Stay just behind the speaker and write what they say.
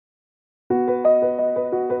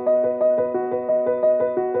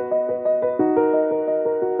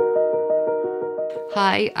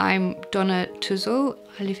Hi, I'm Donna Tuzul.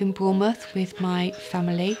 I live in Bournemouth with my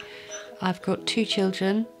family. I've got 2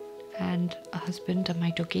 children and a husband and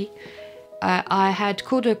my doggy. I had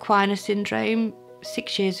cauda-equina syndrome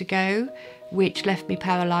 6 years ago, which left me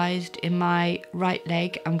paralysed in my right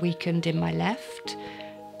leg and weakened in my left.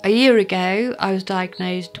 A year ago, I was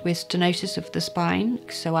diagnosed with stenosis of the spine,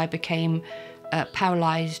 so I became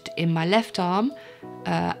paralysed in my left arm,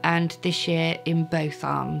 and this year in both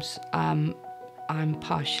arms. I'm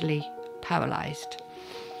partially paralysed.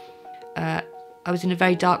 I was in a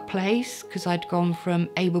very dark place because I'd gone from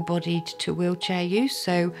able-bodied to wheelchair use,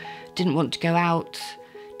 so didn't want to go out,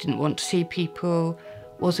 didn't want to see people,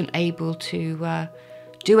 wasn't able to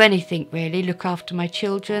do anything really, look after my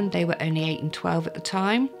children. They were only 8 and 12 at the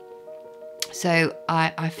time, so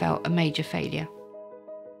I felt a major failure.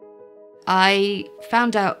 I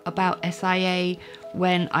found out about SIA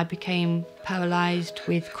when I became paralysed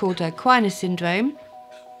with cauda-equina syndrome.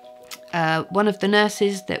 One of the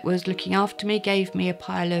nurses that was looking after me gave me a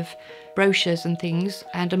pile of brochures and things,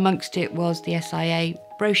 and amongst it was the SIA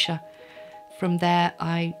brochure. From there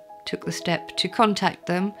I took the step to contact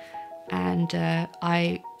them, and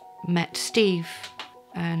I met Steve,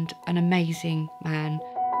 and an amazing man.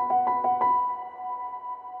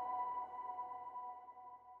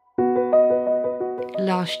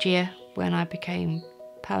 Last year, when I became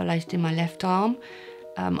paralysed in my left arm,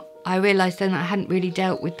 I realised then I hadn't really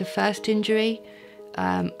dealt with the first injury.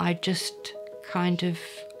 I just kind of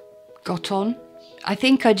got on. I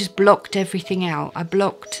think I just blocked everything out. I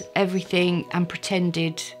blocked everything and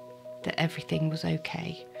pretended that everything was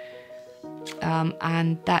okay.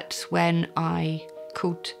 And that's when I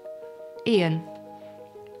called Ian.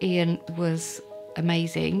 Ian was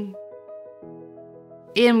amazing.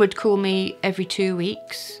 Ian would call me every 2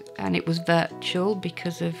 weeks, and it was virtual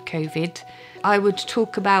because of COVID. I would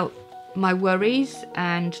talk about my worries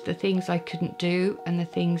and the things I couldn't do and the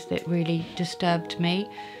things that really disturbed me.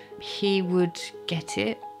 He would get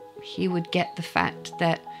it. He would get the fact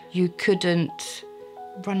that you couldn't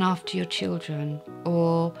run after your children,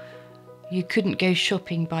 or you couldn't go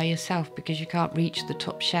shopping by yourself because you can't reach the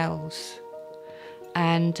top shelves.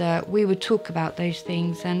 And we would talk about those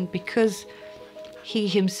things, and because he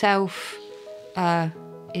himself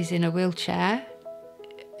is in a wheelchair,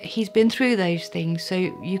 he's been through those things, so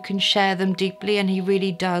you can share them deeply, and he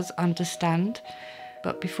really does understand.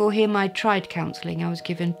 But before him, I tried counselling. I was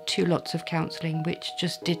given 2 lots of counselling, which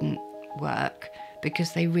just didn't work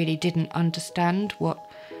because they really didn't understand what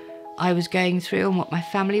I was going through and what my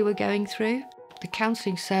family were going through. The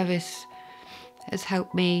counselling service has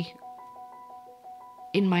helped me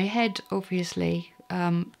in my head, obviously,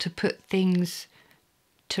 to put things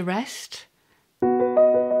to rest.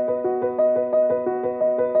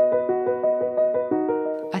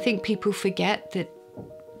 I think people forget that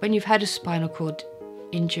when you've had a spinal cord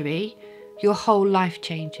injury, your whole life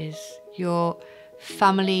changes. Your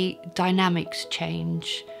family dynamics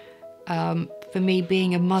change. For me,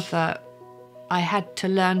 being a mother, I had to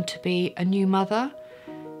learn to be a new mother.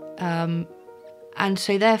 And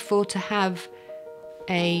so therefore to have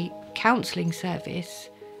a counselling service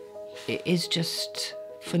is just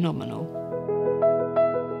phenomenal.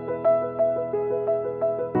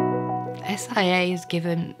 SIA has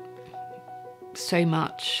given so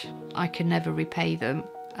much. I can never repay them.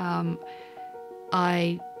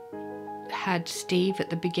 I had Steve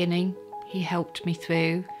at the beginning. He helped me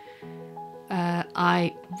through.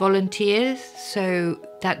 I volunteer, so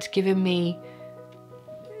that's given me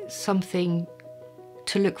something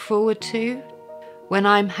to look forward to. When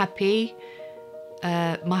I'm happy,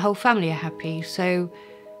 my whole family are happy, so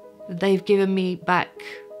they've given me back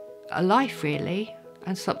a life really,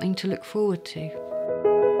 and something to look forward to.